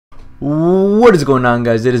What is going on,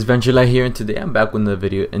 guys? It is Venturelight here, and today I'm back with another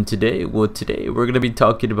video. And today we're gonna be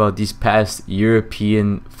talking about these past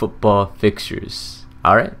European football fixtures.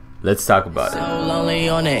 Alright, let's talk about it. So lonely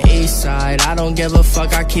on the east side, I don't give a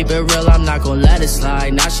fuck, I keep it real, I'm not gonna let it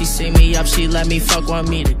slide. Now she see me up, she let me fuck, want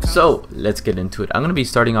me to. So let's get into it. I'm gonna be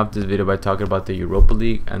starting off this video by talking about the Europa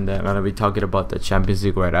League, and then I'm gonna be talking about the Champions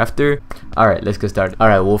League right after. Alright, let's get started.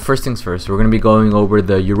 Alright, well, first things first, we're gonna be going over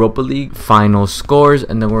the Europa League final scores,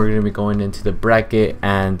 and then we're gonna be going into the bracket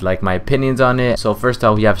and like my opinions on it. So first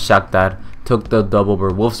off, we have Shakhtar took the dub over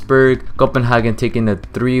Wolfsburg, Copenhagen taking a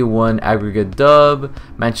 3-1 aggregate dub,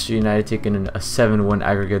 Manchester United taking a 7-1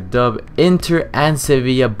 aggregate dub, Inter and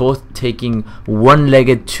Sevilla both taking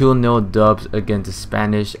one-legged 2-0 dubs against the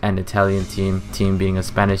Spanish and Italian team being a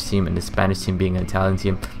Spanish team and the Spanish team being an Italian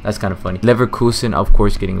team. That's kind of funny. Leverkusen, of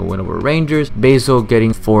course, getting a win over Rangers, Basel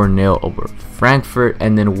getting 4-0 over Frankfurt,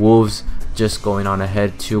 and then Wolves just going on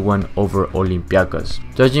ahead 2-1 over Olympiacos.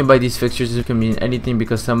 Judging by these fixtures, it can mean anything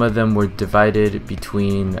because some of them were divided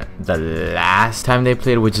between the last time they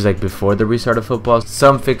played, which is like before the restart of football.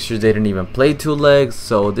 Some fixtures they didn't even play 2 legs,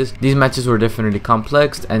 so these matches were definitely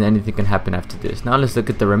complex and anything can happen after this. Now let's look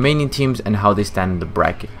at the remaining teams and how they stand in the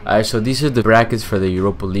bracket. Alright, so these are the brackets for the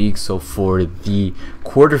Europa League. So for the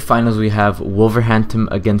quarterfinals, we have Wolverhampton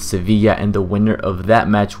against Sevilla, and the winner of that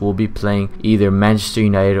match will be playing either Manchester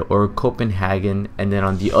United or Copenhagen. And then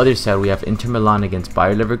on the other side, we have Inter Milan against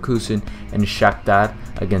Bayer Leverkusen and Shakhtar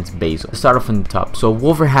against Basel. Let's start off from the top. So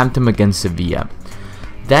Wolverhampton against Sevilla.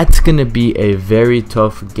 That's going to be a very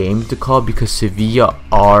tough game to call because Sevilla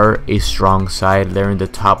are a strong side. They're in the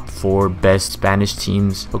top 4 best Spanish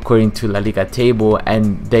teams according to La Liga table,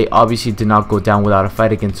 and they obviously did not go down without a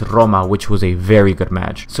fight against Roma, which was a very good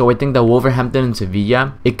match. So I think that Wolverhampton and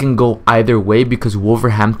Sevilla, it can go either way because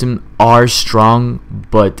Wolverhampton are strong,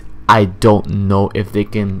 but I don't know if they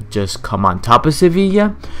can just come on top of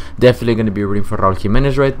Sevilla. Definitely going to be rooting for Raul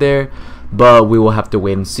Jimenez right there, but we will have to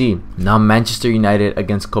wait and see. Now Manchester United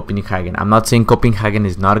against Copenhagen. I'm not saying Copenhagen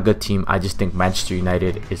is not a good team. I just think Manchester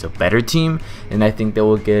United is a better team, and I think they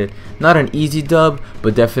will get not an easy dub,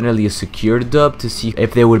 but definitely a secure dub to see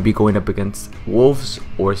if they would be going up against Wolves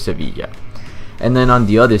or Sevilla. And then on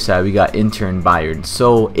the other side, we got Inter and Bayern.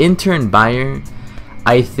 So Inter and Bayern,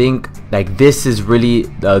 I think like this is really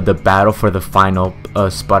the battle for the final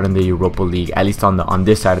spot in the Europa League, at least on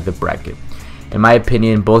this side of the bracket. In my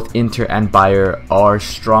opinion, both Inter and Bayern are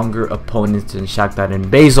stronger opponents than Shakhtar and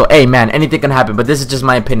Basel. Hey man, anything can happen, but this is just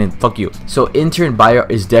my opinion. Fuck you. So Inter and Bayern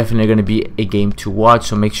is definitely going to be a game to watch,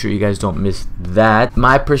 so make sure you guys don't miss that.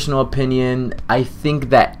 My personal opinion, I think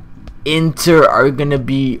that Inter are going to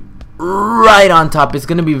be right on top. It's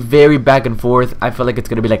gonna be very back and forth. I feel like it's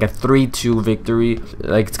gonna be like a 3-2 victory.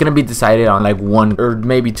 Like it's gonna be decided on like 1 or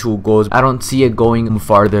maybe 2 goals. I don't see it going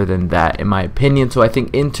farther than that in my opinion. So I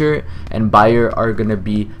think Inter and Bayern are gonna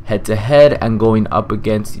be head to head and going up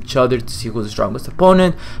against each other to see who's the strongest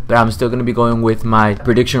opponent. But I'm still gonna be going with my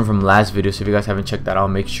prediction from last video. So if you guys haven't checked that out,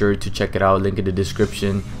 make sure to check it out. Link in the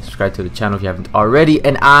description. Subscribe to the channel if you haven't already.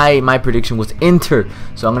 And my prediction was Inter,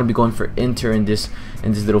 so I'm gonna be going for Inter in this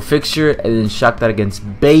little fixture. And then Shakhtar against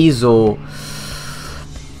Basel.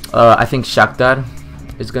 I think Shakhtar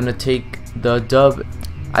is gonna take the dub.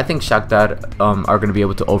 I think Shakhtar are gonna be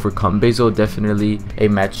able to overcome Basel. Definitely a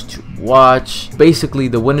match to watch. Basically,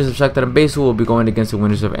 the winners of Shakhtar and Basel will be going against the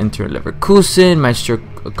winners of Inter and Leverkusen. Manchester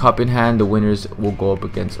Copenhagen, the winners will go up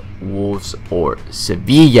against Wolves or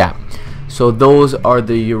Sevilla. So those are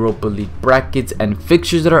the Europa League brackets and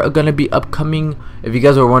fixtures that are going to be upcoming. If you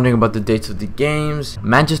guys are wondering about the dates of the games,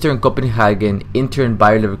 Manchester and Copenhagen, Inter and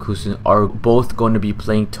Bayer Leverkusen are both going to be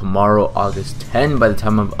playing tomorrow, August 10, by the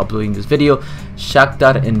time I'm uploading this video.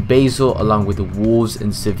 Shakhtar and Basel, along with Wolves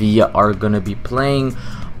and Sevilla, are going to be playing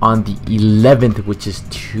on the 11th, which is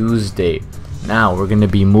Tuesday. Now we're going to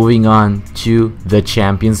be moving on to the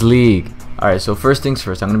Champions League. Alright, so first things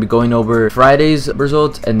first, I'm going to be going over Friday's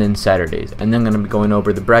results and then Saturday's. And then I'm going to be going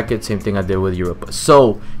over the bracket, same thing I did with Europa.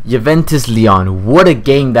 So, Juventus-Lyon, what a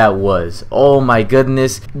game that was. Oh my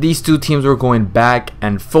goodness. These two teams were going back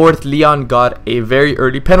and forth. Lyon got a very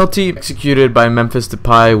early penalty executed by Memphis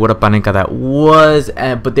Depay. What a panenka that was.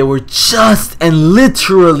 But they were just and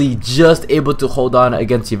literally just able to hold on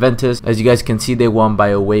against Juventus. As you guys can see, they won by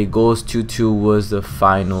away goals. 2-2 was the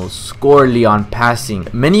final score. Lyon passing.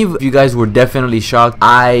 Many of you guys were definitely shocked.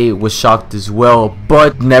 I was shocked as well,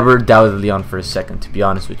 but never doubted Lyon for a second, to be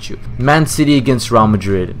honest with you. Man City against Real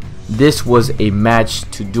Madrid. this was a match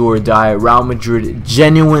to do or die. Real Madrid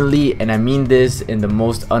genuinely, and I mean this in the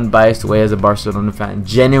most unbiased way as a Barcelona fan,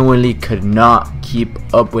 genuinely could not keep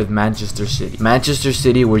up with Manchester City. Manchester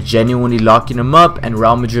City were genuinely locking them up, and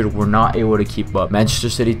Real Madrid were not able to keep up. Manchester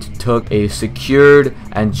City took a secured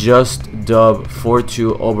and just dub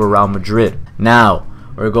 4-2 over Real Madrid. Now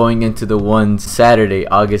we're going into the one Saturday,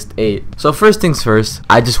 August 8th. So first things first,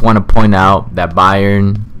 I just want to point out that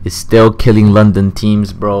Bayern is still killing London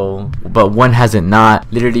teams, bro, but one hasn't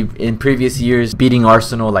not. Literally in previous years, beating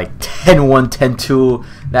Arsenal like 10-1, 10-2,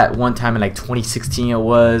 that one time in like 2016 it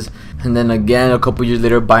was. And then again a couple years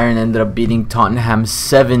later, Bayern ended up beating Tottenham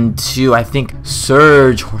 7-2. I think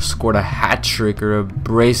Serge scored a hat trick or a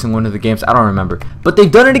brace in one of the games, I don't remember, but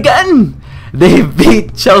they've done it again. They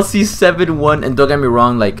beat Chelsea 7-1, and don't get me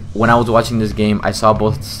wrong, like when I was watching this game, I saw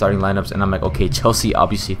both starting lineups and I'm like, okay, Chelsea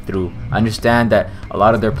obviously threw. I understand that a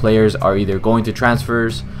lot of their players are either going to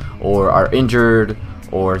transfers or are injured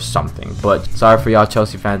or something, but sorry for y'all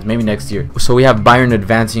Chelsea fans, maybe next year. So we have Bayern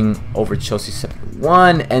advancing over Chelsea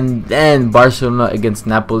 7-1, and then Barcelona against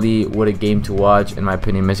Napoli. What a game to watch, in my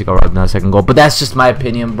opinion. Messi got robbed in the second goal, but that's just my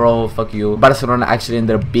opinion, bro. Fuck you. Barcelona actually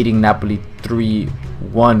ended up beating Napoli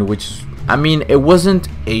 3-1, which, I mean, it wasn't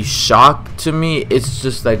a shock to me. It's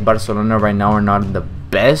just like Barcelona right now are not in the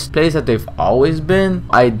best place that they've always been.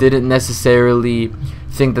 I didn't necessarily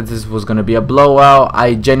think that this was going to be a blowout.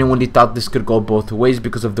 I genuinely thought this could go both ways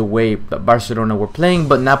because of the way that Barcelona were playing,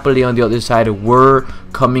 but Napoli on the other side were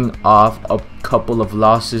coming off a couple of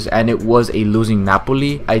losses, and it was a losing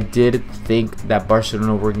Napoli. I did think that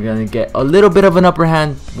Barcelona were going to get a little bit of an upper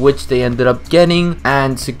hand, which they ended up getting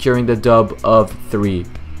and securing the dub of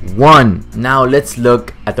 3-1. Now let's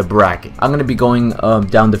look at the bracket. I'm going to be going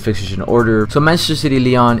down the fixtures in order. So Manchester City,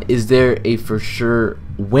 Lyon, is there a for sure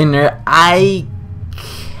winner? I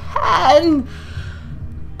can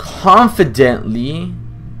confidently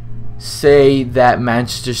say that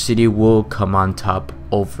Manchester City will come on top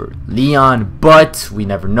over Lyon, but we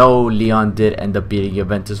never know. Lyon did end up beating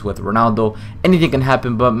Juventus with Ronaldo. Anything can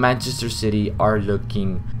happen, but Manchester City are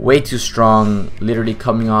looking way too strong, literally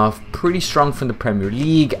coming off pretty strong from the Premier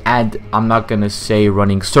League, and I'm not gonna say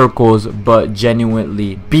running circles, but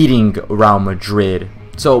genuinely beating Real Madrid.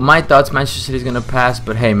 So my thoughts, Manchester City is going to pass,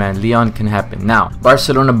 but hey man, Lyon can happen. Now,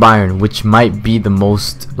 Barcelona Bayern, which might be the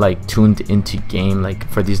most like tuned into game like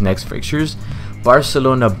for these next fixtures.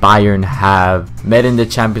 Barcelona Bayern have met in the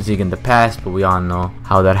Champions League in the past, but we all know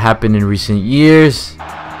how that happened in recent years.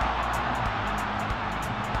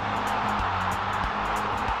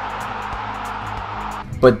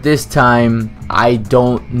 But this time, I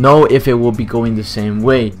don't know if it will be going the same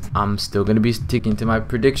way. I'm still going to be sticking to my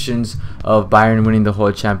predictions of Bayern winning the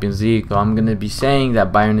whole Champions League. So I'm going to be saying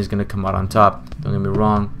that Bayern is going to come out on top. Don't get me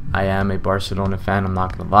wrong, I am a Barcelona fan, I'm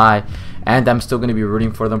not going to lie. And I'm still going to be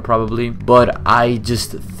rooting for them probably. But I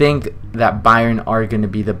just think that Bayern are going to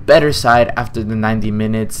be the better side after the 90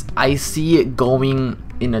 minutes. I see it going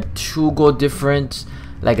in a 2-goal difference,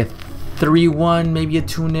 like a 3-1, maybe a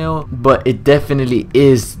 2-0, but it definitely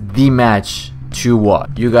is the match to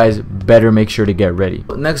watch. You guys better make sure to get ready.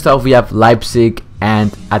 Next off, we have Leipzig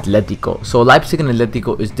and Atletico. So Leipzig and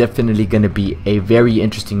Atletico is definitely going to be a very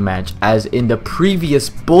interesting match, as in the previous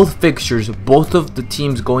both fixtures, both of the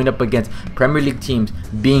teams going up against Premier League teams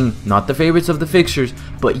being not the favorites of the fixtures,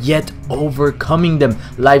 but yet overcoming them.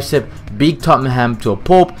 Leipzig beat Tottenham to a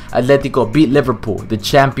pulp. Atletico beat Liverpool, the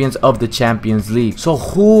champions of the Champions League. So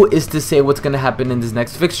who is to say what's going to happen in this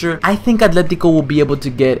next fixture? I think Atletico will be able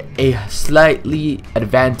to get a slightly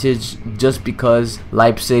advantage just because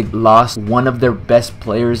Leipzig lost one of their best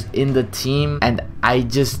players in the team, and I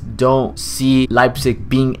just don't see Leipzig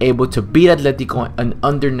being able to beat Atletico in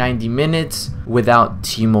under 90 minutes without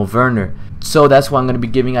Timo Werner. So that's why I'm going to be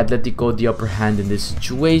giving Atletico the upper hand in this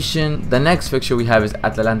situation. The next fixture we have is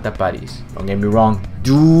Atalanta Paris. Don't get me wrong,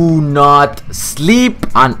 do not sleep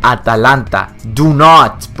on Atalanta. Do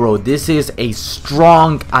not, bro. This is a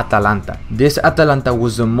strong Atalanta. This Atalanta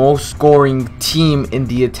was the most scoring team in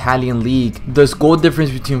the Italian league. The goal difference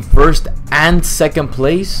between first and second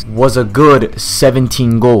place was a good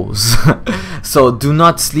 17 goals. So do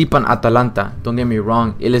not sleep on Atalanta. Don't get me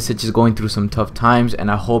wrong, Ilicic is going through some tough times, and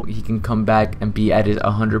I hope he can come back and be at his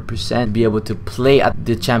 100%, be able to play at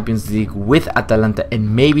the Champions League with Atalanta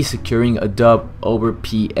and maybe securing a dub over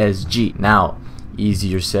PSG. Now,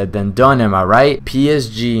 easier said than done, am I right?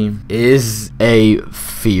 PSG is a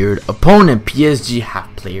feared opponent. PSG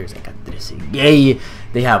have players like Trezeguet,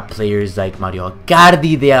 They have players like Mario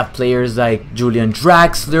Icardi, they have players like Julian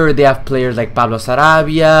Draxler, they have players like Pablo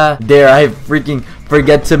Sarabia. There, I freaking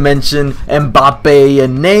forget to mention Mbappe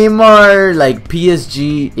and Neymar. Like,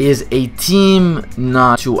 PSG is a team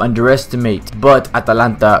not to underestimate, but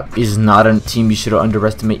Atalanta is not a team you should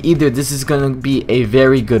underestimate either. This is gonna be a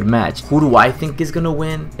very good match. Who do I think is gonna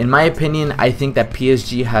win? In my opinion, I think that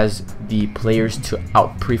PSG has the players to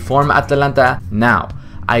outperform Atalanta. Now,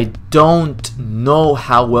 I don't know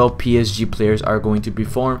how well PSG players are going to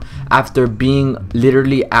perform after being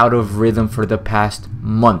literally out of rhythm for the past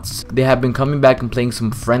months. They have been coming back and playing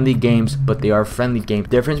some friendly games, but they are friendly games.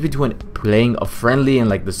 The difference between playing a friendly in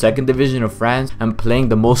like the second division of France and playing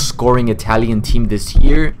the most scoring Italian team this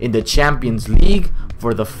year in the Champions League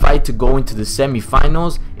for the fight to go into the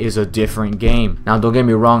semi-finals is a different game. Now, don't get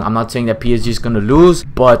me wrong, I'm not saying that PSG is going to lose,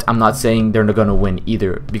 but I'm not saying they're not going to win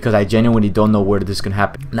either, because I genuinely don't know where this can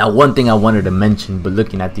happen. Now, one thing I wanted to mention, but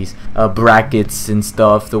looking at these brackets and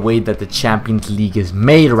stuff, the way that the Champions League is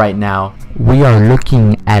made right now, we are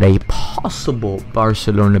looking at a possible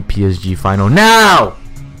Barcelona PSG final. Now,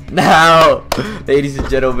 ladies and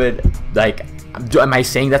gentlemen, like, am I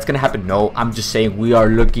saying that's gonna happen? No, I'm just saying we are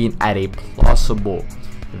looking at a possible,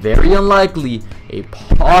 very unlikely, a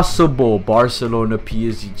possible Barcelona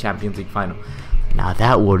PSG Champions League final. Now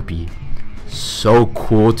that would be so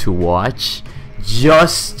cool to watch,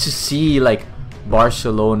 just to see like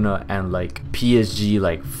Barcelona and like PSG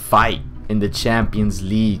like fight in the Champions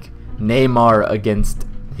League. Neymar against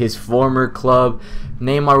his former club.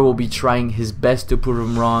 Neymar will be trying his best to prove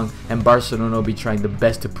him wrong, and Barcelona will be trying the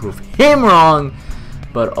best to prove him wrong.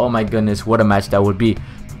 But oh my goodness, what a match that would be.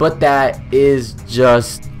 But that is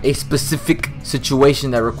just a specific situation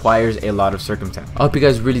that requires a lot of circumstance. I hope you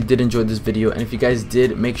guys really did enjoy this video, and if you guys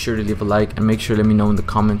did, make sure to leave a like and make sure to let me know in the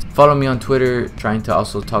comments. Follow me on Twitter, trying to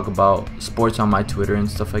also talk about sports on my Twitter and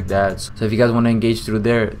stuff like that. So if you guys want to engage through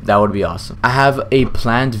there, that would be awesome. I have a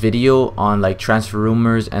planned video on like transfer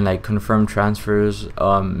rumors and like confirmed transfers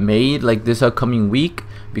made like this upcoming week,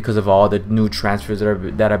 because of all the new transfers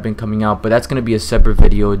that have been coming out. But that's going to be a separate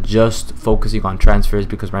video just focusing on transfers,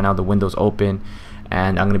 because right now the window's open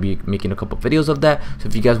and I'm going to be making a couple videos of that. So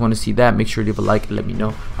if you guys want to see that, make sure to leave a like and let me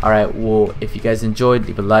know. Alright, well, if you guys enjoyed,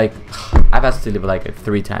 leave a like. I've asked to leave a like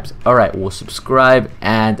 3 times. Alright, well, subscribe,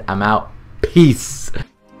 and I'm out. Peace.